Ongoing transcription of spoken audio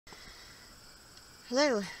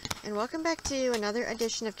Hello, and welcome back to another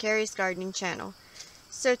edition of Carrie's Gardening Channel.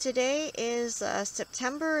 So today is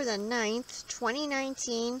September the 9th,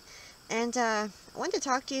 2019, and I wanted to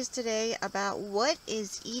talk to you today about what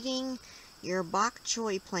is eating your bok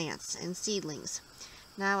choy plants and seedlings.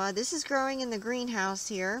 Now this is growing in the greenhouse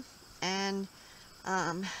here, and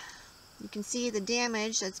you can see the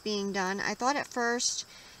damage that's being done. I thought at first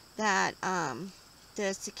that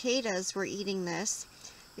the cicadas were eating this,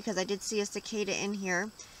 because I did see a cicada in here,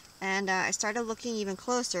 and I started looking even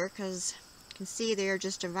closer because you can see they're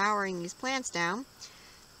just devouring these plants down.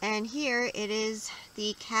 And here it is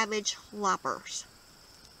the cabbage loppers.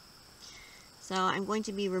 So I'm going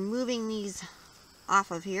to be removing these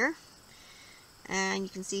off of here, and you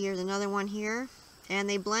can see here's another one here, and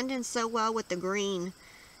they blend in so well with the green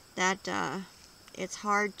that it's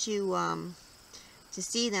hard to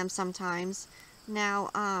see them sometimes. Now,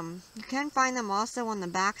 you can find them also on the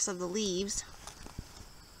backs of the leaves,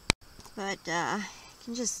 but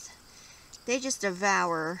they just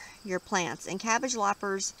devour your plants. And cabbage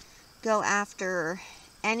loppers go after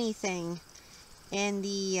anything in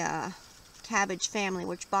the cabbage family,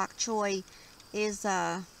 which bok choy is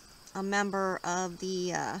a member of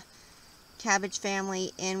the cabbage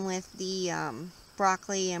family, in with the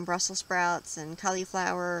broccoli and Brussels sprouts and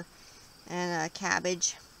cauliflower and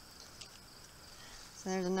cabbage. So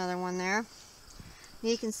there's another one there. And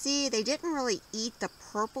you can see they didn't really eat the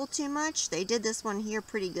purple too much. They did this one here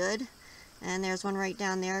pretty good. And there's one right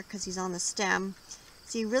down there because he's on the stem.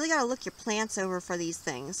 So you really got to look your plants over for these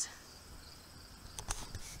things.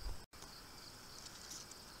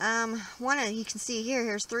 You can see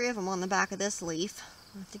here's 3 of them on the back of this leaf.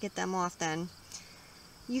 I'll have to get them off then.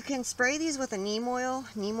 You can spray these with a neem oil.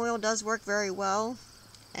 Neem oil does work very well.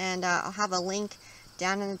 And I'll have a link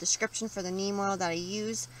down in the description for the neem oil that I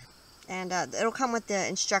use, and it'll come with the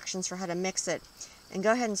instructions for how to mix it. And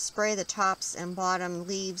go ahead and spray the tops and bottom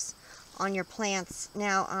leaves on your plants.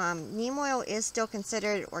 Now neem oil is still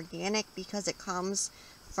considered organic because it comes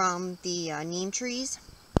from the neem trees,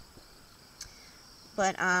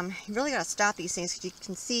 but you really got to stop these things, because you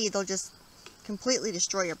can see they'll just completely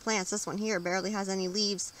destroy your plants. This one here barely has any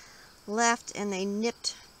leaves left, and they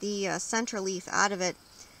nipped the center leaf out of it.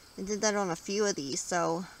 I did that on a few of these,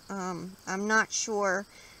 so I'm not sure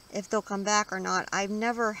if they'll come back or not. I've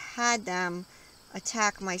never had them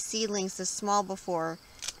attack my seedlings this small before,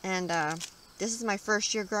 and this is my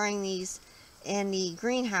first year growing these in the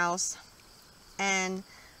greenhouse, and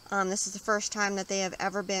this is the first time that they have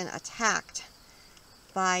ever been attacked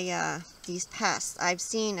by these pests. I've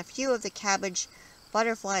seen a few of the cabbage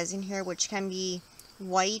butterflies in here, which can be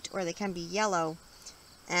white or they can be yellow,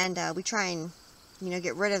 and we try and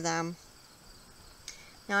get rid of them.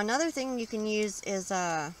 Now another thing you can use is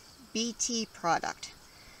a BT product.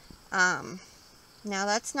 Now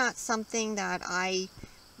that's not something that I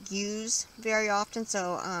use very often,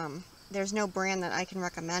 so there's no brand that I can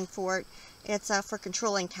recommend for it. It's for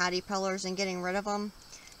controlling caterpillars and getting rid of them,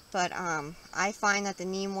 but I find that the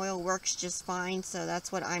neem oil works just fine, so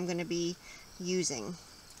that's what I'm going to be using.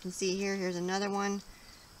 You can see here's another one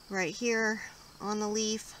right here on the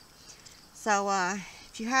leaf. So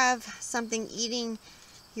if you have something eating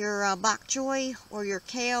your bok choy or your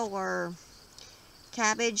kale or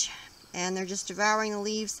cabbage, and they're just devouring the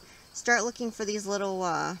leaves, start looking for these little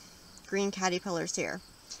green caterpillars here.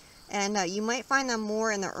 And you might find them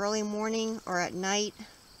more in the early morning or at night,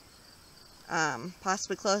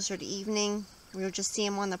 possibly closer to evening. You'll just see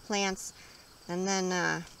them on the plants, and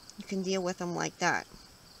then you can deal with them like that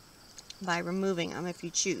by removing them if you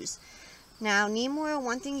choose. Now, neem oil,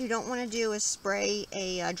 one thing you don't want to do is spray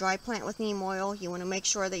a dry plant with neem oil. You want to make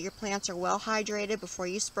sure that your plants are well hydrated before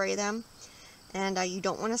you spray them. And you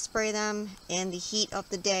don't want to spray them in the heat of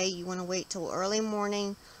the day. You want to wait till early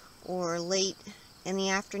morning or late in the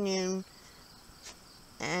afternoon,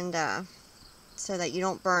 and so that you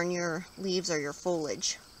don't burn your leaves or your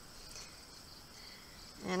foliage.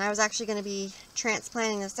 And I was actually going to be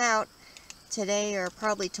transplanting this out today or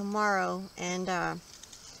probably tomorrow, and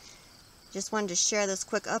just wanted to share this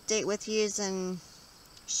quick update with you and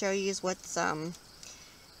show you what's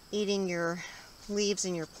eating your leaves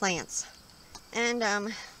and your plants. And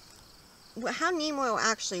how neem oil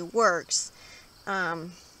actually works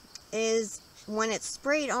is when it's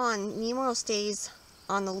sprayed on, neem oil stays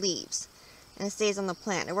on the leaves and it stays on the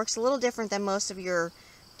plant. It works a little different than most of your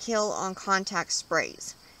kill on contact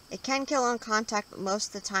sprays. It can kill on contact, but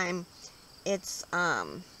most of the time it's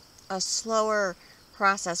a slower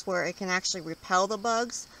process where it can actually repel the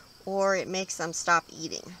bugs, or it makes them stop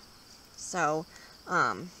eating. So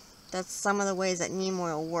that's some of the ways that neem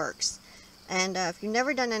oil works. And if you've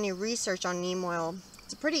never done any research on neem oil,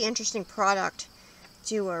 it's a pretty interesting product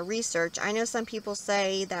to research. I know some people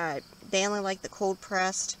say that they only like the cold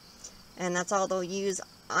pressed and that's all they'll use.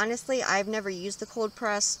 Honestly, I've never used the cold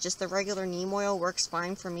press. Just the regular neem oil works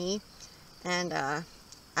fine for me, and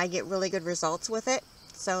I get really good results with it.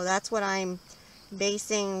 So that's what I'm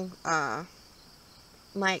basing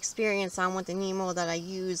my experience on with the neem oil that I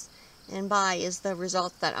use and buy, is the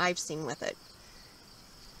results that I've seen with it.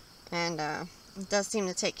 And it does seem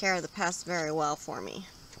to take care of the pests very well for me.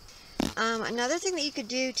 Another thing that you could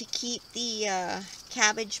do to keep the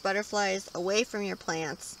cabbage butterflies away from your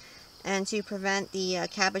plants and to prevent the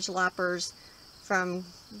cabbage loppers from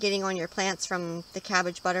getting on your plants from the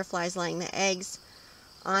cabbage butterflies laying the eggs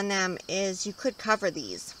on them is you could cover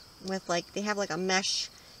these with, like, they have like a mesh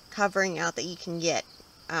covering out that you can get.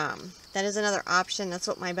 That is another option. That's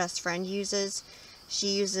what my best friend uses. She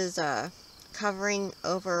uses covering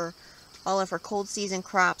over all of her cold season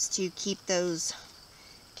crops to keep those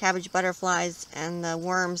cabbage butterflies and the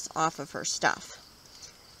worms off of her stuff.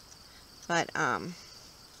 But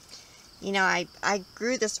you know, I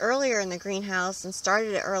grew this earlier in the greenhouse and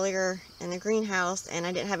started it earlier in the greenhouse, and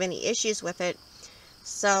I didn't have any issues with it.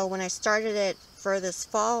 So when I started it for this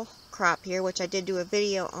fall crop here, which I did do a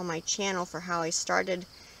video on my channel for how I started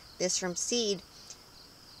this from seed,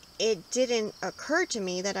 it didn't occur to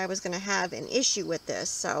me that I was going to have an issue with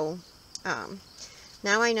this. So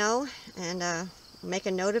now I know, and make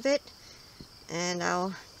a note of it, and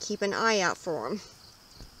I'll keep an eye out for them.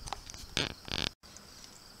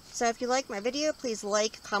 So if you like my video, please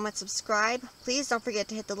like, comment, subscribe. Please don't forget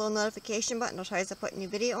to hit the little notification button to try as I put a new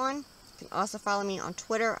video on. You can also follow me on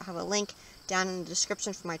Twitter. I have a link down in the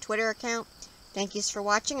description for my Twitter account. Thank you for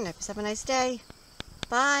watching, and have a nice day.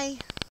 Bye.